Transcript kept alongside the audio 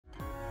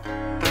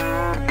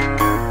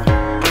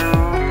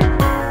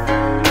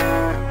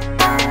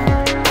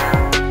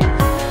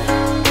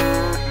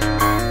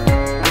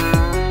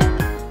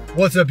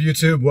What's up,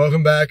 YouTube?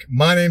 Welcome back.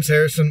 My name's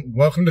Harrison.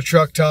 Welcome to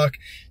Truck Talk.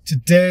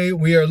 Today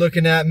we are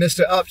looking at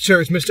Mr.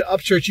 Upchurch. Mr.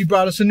 Upchurch, you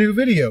brought us a new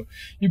video.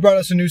 You brought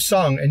us a new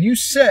song, and you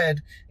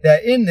said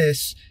that in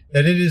this,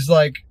 that it is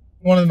like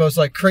one of the most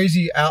like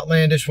crazy,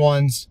 outlandish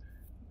ones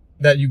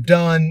that you've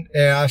done.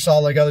 And I saw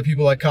like other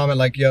people like comment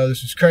like, "Yo,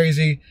 this is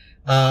crazy."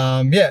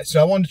 Yeah, so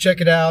I wanted to check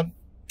it out.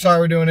 Sorry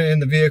we're doing it in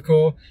the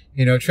vehicle.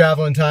 You know,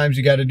 traveling times,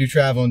 you got to do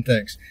traveling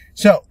things.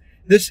 So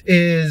this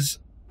is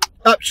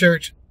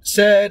Upchurch.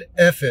 Said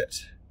F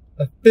It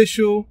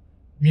official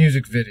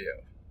music video.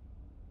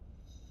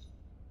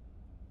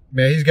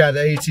 Man, he's got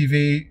the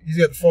ATV, he's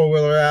got the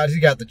four-wheeler out,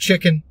 he's got the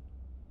chicken,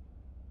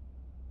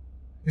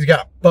 he's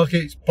got a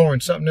bucket, he's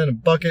pouring something in a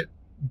bucket,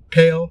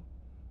 pail,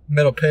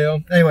 metal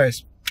pail.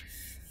 Anyways,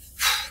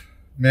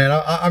 man,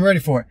 I'm ready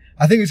for it.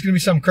 I think it's going to be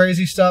some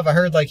crazy stuff. I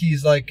heard like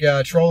he's like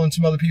trolling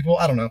some other people.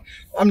 I don't know.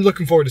 I'm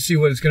looking forward to see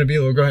what it's going to be.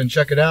 We'll go ahead and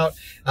check it out.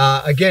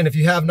 Again, if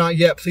you have not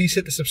yet, please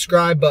hit the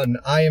subscribe button.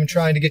 I am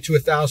trying to get to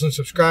 1,000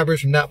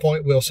 subscribers. From that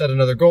point, we'll set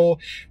another goal.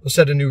 We'll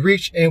set a new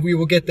reach, and we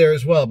will get there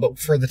as well. But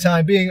for the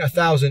time being,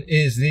 1,000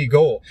 is the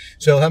goal.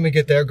 So help me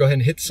get there. Go ahead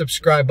and hit the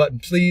subscribe button.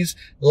 Please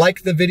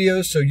like the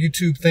videos so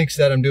YouTube thinks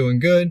that I'm doing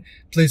good.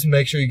 Please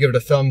make sure you give it a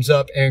thumbs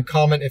up and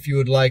comment if you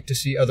would like to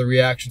see other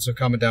reactions. So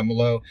comment down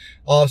below.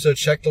 Also,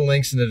 check the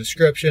links in the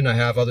description. I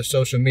have other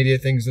social media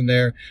things in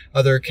there,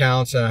 other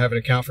accounts. I have an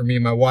account for me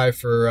and my wife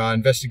for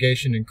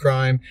investigation and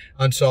crime,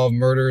 unsolved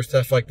murders,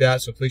 stuff like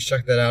that. So please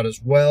check that out as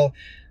well.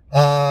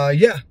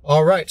 Yeah.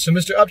 All right. So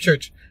Mr.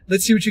 Upchurch,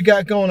 let's see what you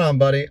got going on,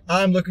 buddy.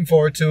 I'm looking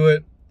forward to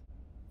it.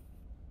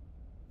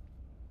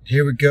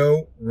 Here we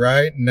go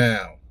right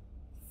now.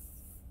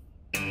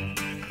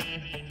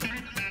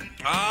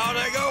 Oh,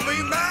 they gonna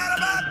be mad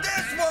about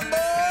this one,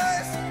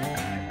 boys.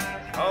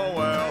 Oh,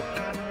 well.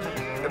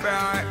 It'll be all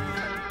right.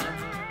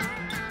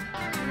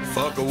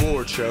 Fuck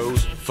award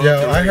shows. Fuck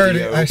Yo, I heard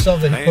it. I saw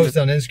that he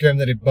posted on Instagram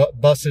that he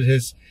busted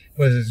his,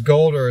 was his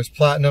gold or his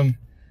platinum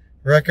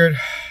record.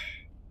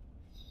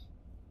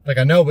 Like,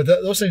 I know, but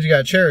those things you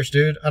gotta cherish,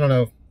 dude. I don't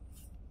know.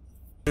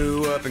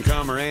 New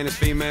up-and-comer and his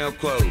female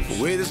clothes,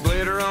 with his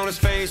glitter on his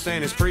face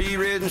and his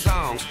pre-written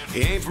songs. He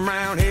ain't from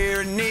around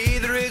here, and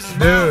neither is his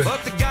dude.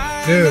 Fuck the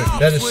guy. Dude,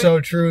 that is so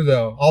true,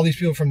 though. All these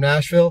people from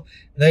Nashville,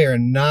 they are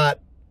not.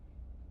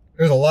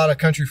 There's a lot of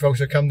country folks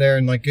that come there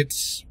and like get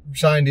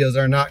sign deals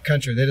that are not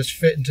country. They just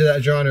fit into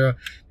that genre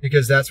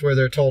because that's where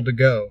they're told to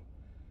go.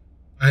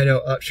 I know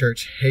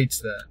Upchurch hates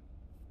that.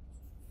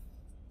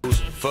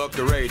 Fuck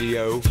the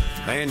radio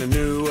and the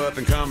new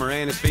up-and-comer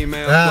and his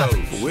female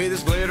clothes, with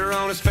his glitter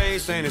on his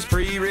face and his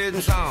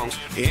pre-written songs.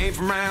 He ain't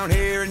from around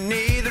here, and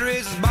neither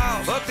is his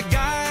boss. Fuck the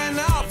guy in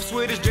the office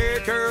with his jerry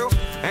curl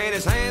and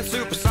his hands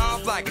super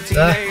soft like a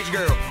teenage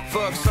girl.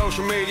 Fuck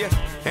social media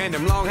and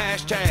them long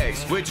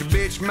hashtags, which a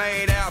bitch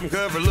made album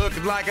cover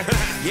looking like a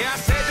yeah, I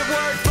said the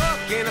word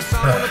fuck in a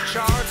song on the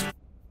charts.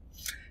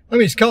 I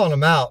mean, he's calling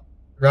them out,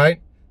 right?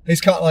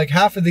 He's caught like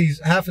half of these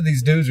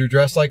dudes are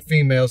dressed like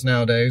females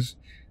nowadays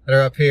that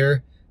are up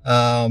here.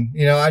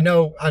 You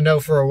know, I know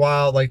for a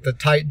while like the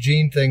tight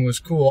jean thing was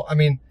cool. I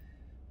mean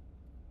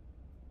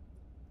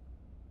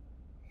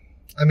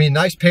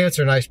nice pants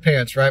are nice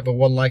pants, right? But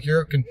when like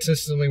you're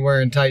consistently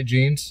wearing tight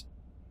jeans,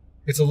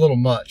 it's a little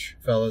much,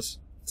 fellas.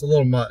 It's a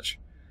little much.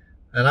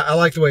 And I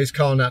like the way he's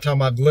calling out, talking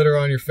about glitter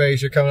on your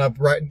face. You're coming up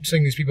writing,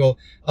 singing these people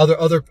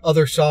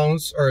other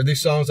songs, or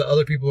these songs that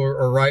other people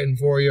are writing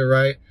for you,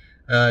 right?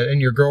 In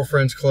your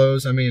girlfriend's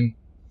clothes. I mean,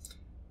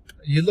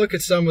 you look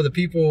at some of the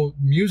people,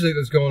 music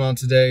that's going on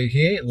today,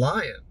 he ain't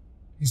lying.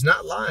 He's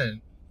not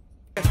lying.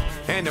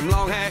 And them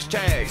long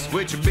hashtags,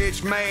 which a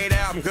bitch made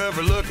album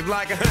cover looking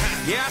like a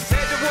yeah, I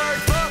said the word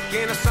fuck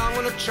in a song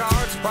on the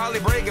charts, probably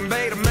breaking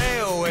beta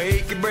mail where he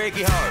could break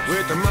your heart.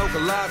 With their mocha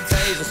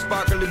lattes and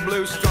sparkly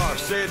blue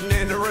scarves, sitting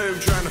in the room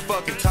trying to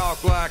fucking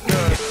talk like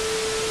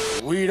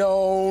us. We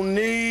don't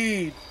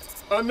need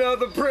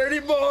another pretty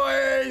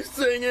boy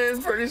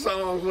singing pretty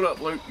songs. What up,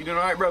 Luke? You doing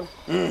all right, bro?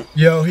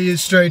 Yo, he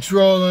is straight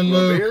trolling,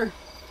 Luke.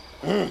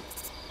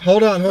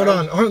 Hold on.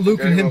 Aren't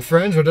Luke and him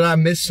friends, or did I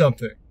miss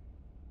something?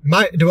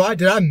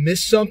 Did I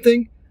miss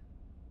something?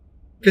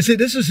 Because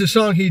this is the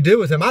song he did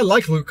with him. I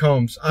like Luke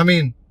Combs. I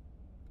mean,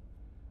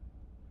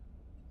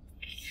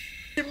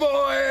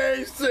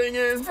 boy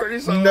singing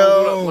pretty songs.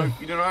 No. What up, Luke?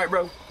 You doing all right,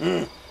 bro?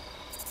 You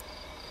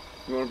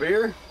want a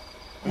beer?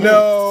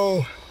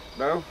 No.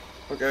 No?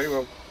 Okay,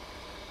 well,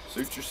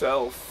 suit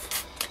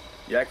yourself.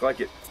 You act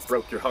like it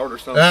broke your heart or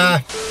something.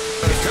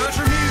 If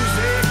country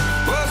music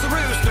was a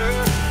rooster,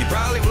 you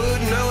probably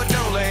wouldn't know it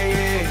don't lay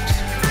eggs.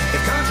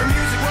 If country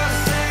music was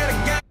a set of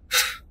guys.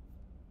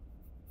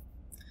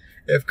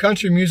 If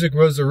country music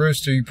was a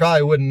rooster, you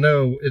probably wouldn't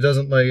know it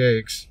doesn't lay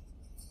eggs.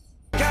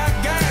 Got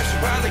gas, you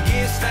probably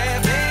get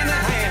stabbed in the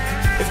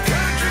hand. If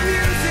country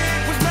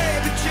music was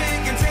made of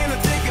chickens in a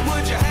ticket,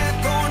 would you have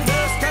corn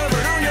dust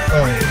covered on your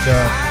Oh, ribs?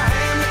 God. I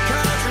am the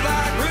country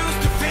like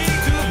rooster feed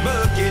to a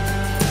bucket.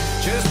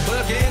 Just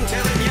plucking,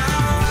 telling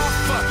y'all,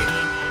 fuck it.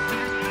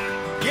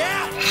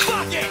 Yeah,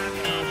 fuck it.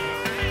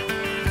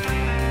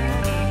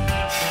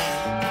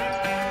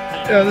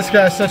 Yo, this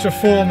guy's such a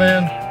fool,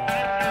 man.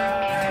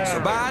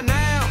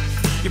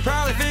 You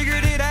probably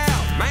figured it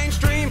out.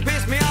 Mainstream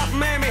pissed me off and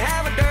made me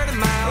have a dirty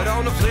mouth. But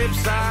on the flip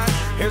side,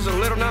 here's a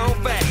little known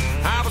fact.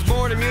 I was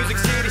born in Music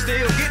City,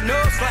 still get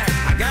no slack.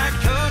 I got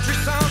country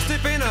songs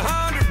tipping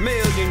 100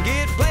 million.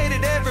 Get played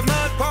at every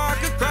mud park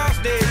across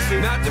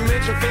Dixie. Not to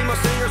mention female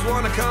singers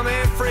wanna come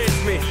and frisk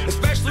me,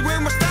 especially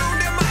when we're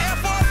stoned in my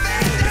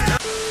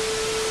F-150.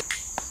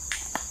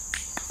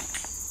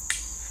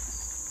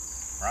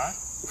 Right?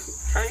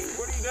 Kane,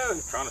 what are you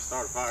doing? Trying to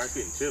start a fire. It's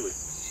getting chilly.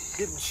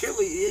 Getting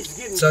chilly. It's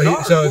getting So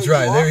dark. so it's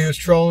right. There he was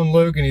trolling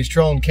Luke and he's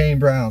trolling Kane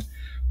Brown.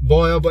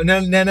 Boy, oh, but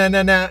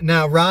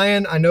now,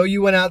 Ryan, I know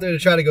you went out there to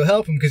try to go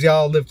help him because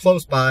y'all live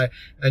close by,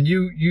 and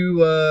you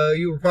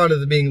were part of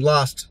the being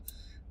lost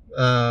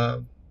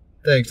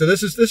thing. So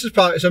this is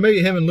probably, so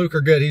maybe him and Luke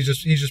are good. He's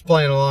just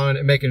playing along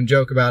and making a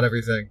joke about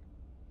everything.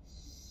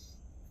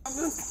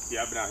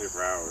 Yeah, I've been out here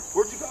for hours.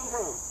 Where'd you come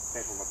from?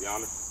 Came from up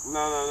yonder.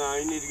 No.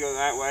 You need to go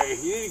that way.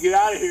 You need to get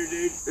out of here,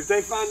 dude. If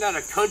they find out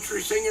a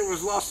country singer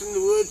was lost in the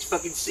woods,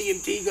 fucking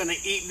CMT gonna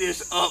eat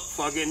this up,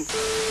 fucking.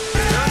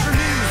 Country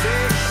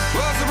music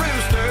was a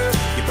rooster.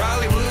 You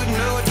probably wouldn't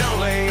know it don't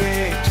lay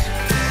eggs.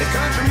 If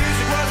country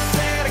music was a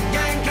set of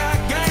gang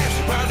like gas,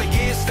 you'd probably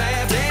get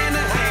stabbed in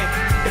the hand.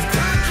 If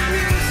country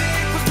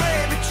music was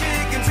baby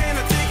chickens in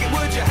a ticket,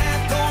 would you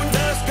have corn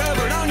dust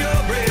covered on your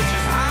bridges?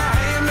 I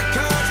am the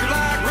country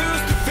like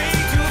rooster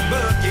feet to a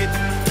bucket.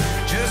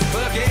 Just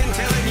fucking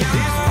telling you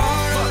this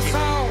part of the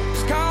song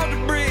is called The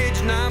Bridge,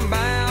 and I'm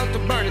about to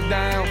burn it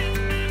down.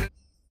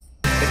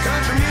 If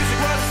country music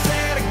was a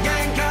set of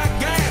gang like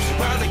gas, you'd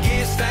probably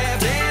get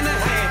stabbed in the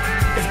hand.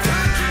 If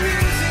country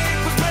music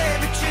was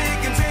baby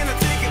chickens in a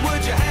ticket,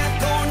 would you have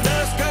corn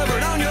dust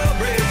covered on your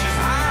bridges?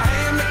 I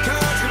am the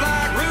country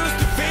like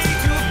rooster feet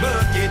to a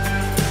bucket.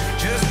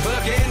 Just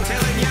fucking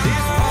telling you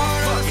this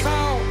part of the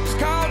song is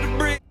called The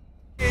Bridge,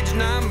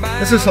 and I'm about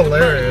This is to burn it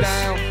hilarious.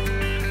 down.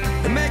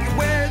 And make it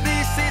where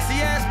these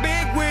sissy ass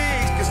big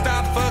wigs can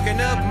stop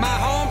fucking up my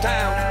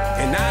hometown.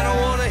 And I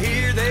don't wanna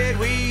hear that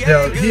we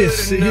Yo, ain't he good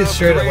is enough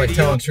straight for up like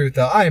radio. telling the truth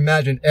though. I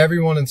imagine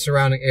everyone in the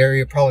surrounding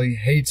area probably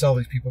hates all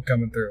these people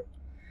coming through.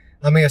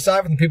 I mean,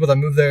 aside from the people that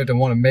move there to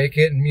want to make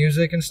it in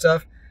music and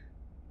stuff,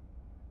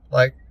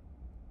 like,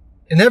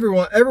 and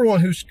everyone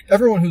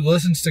who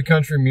listens to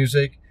country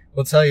music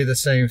will tell you the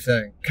same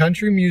thing.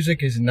 Country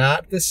music is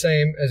not the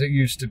same as it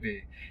used to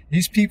be.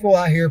 These people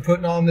out here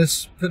putting on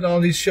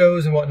these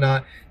shows and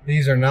whatnot,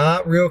 these are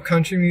not real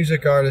country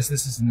music artists.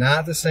 This is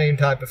not the same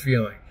type of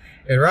feeling.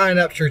 And Ryan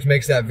Upchurch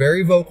makes that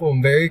very vocal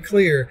and very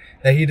clear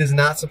that he does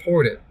not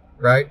support it,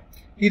 right?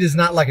 He does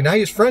not like it. Now, he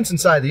has friends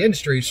inside the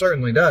industry, he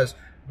certainly does,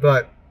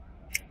 but,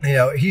 you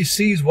know, he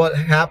sees what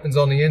happens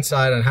on the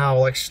inside and how,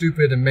 like,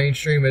 stupid and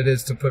mainstream it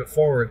is to put it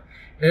forward.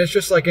 And it's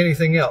just like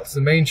anything else.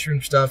 The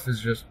mainstream stuff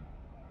is just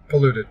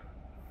polluted.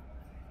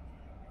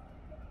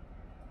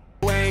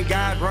 Ain't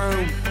got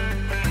room.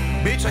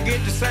 Bitch, I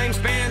get the same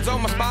spins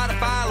on my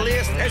Spotify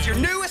list as your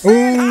newest Ooh.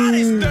 and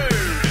hottest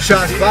dude.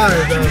 Shots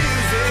fired, though.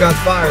 Shots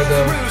fired,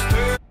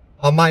 though.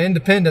 On my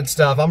independent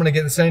stuff, I'm going to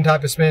get the same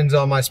type of spins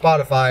on my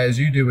Spotify as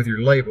you do with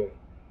your label.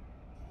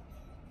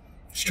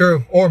 It's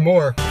true. Or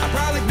more. I'd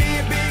probably be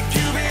a big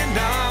Cuban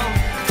dog.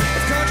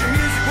 If country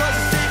music was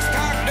a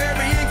six-cock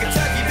derby in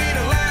Kentucky, be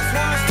the last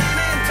one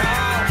standing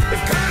tall.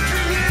 If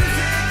country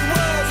music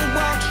was a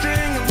walk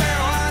string of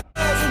barrel,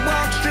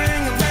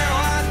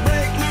 I'd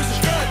break loose and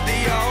strut the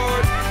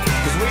yard.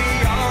 'Cause we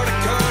are the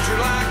country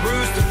like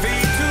rooster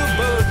feet to a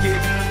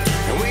bucket.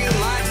 And we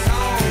like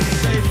songs that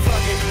say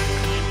fuck it.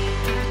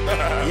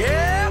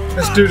 Yeah,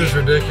 This fuck dude it. is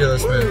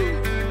ridiculous,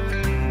 man.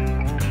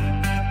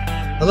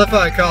 I love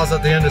how he calls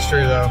out the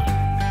industry, though.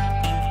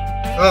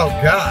 Oh,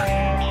 God.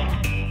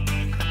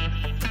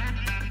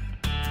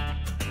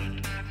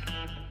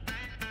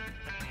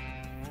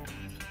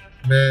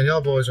 Man,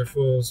 y'all boys are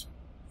fools.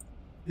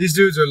 These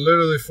dudes are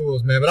literally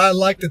fools, man. But I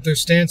like that their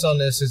stance on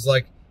this is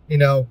like, you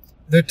know,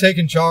 they're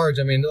taking charge.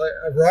 I mean,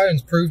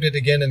 Ryan's proved it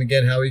again and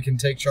again how he can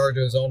take charge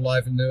of his own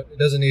life and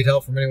doesn't need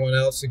help from anyone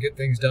else to get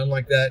things done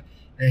like that.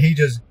 And he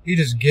just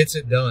gets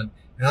it done.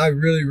 And I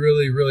really,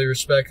 really, really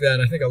respect that.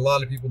 And I think a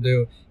lot of people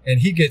do.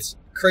 And he gets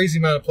crazy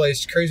amount of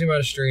plays, crazy amount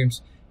of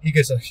streams. He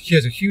has a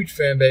huge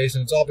fan base,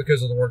 and it's all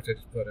because of the work that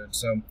he's put in.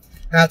 So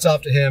hats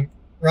off to him.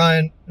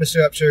 Ryan,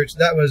 Mr. Upchurch,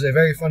 that was a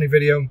very funny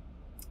video,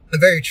 a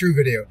very true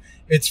video.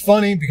 It's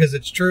funny because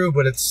it's true,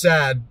 but it's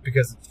sad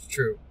because it's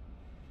true.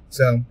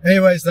 So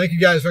anyways, thank you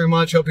guys very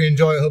much. Hope you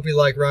enjoy it. Hope you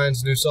like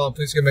Ryan's new song.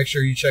 Please go make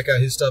sure you check out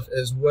his stuff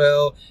as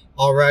well.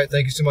 All right.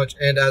 Thank you so much.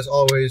 And as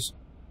always,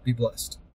 be blessed.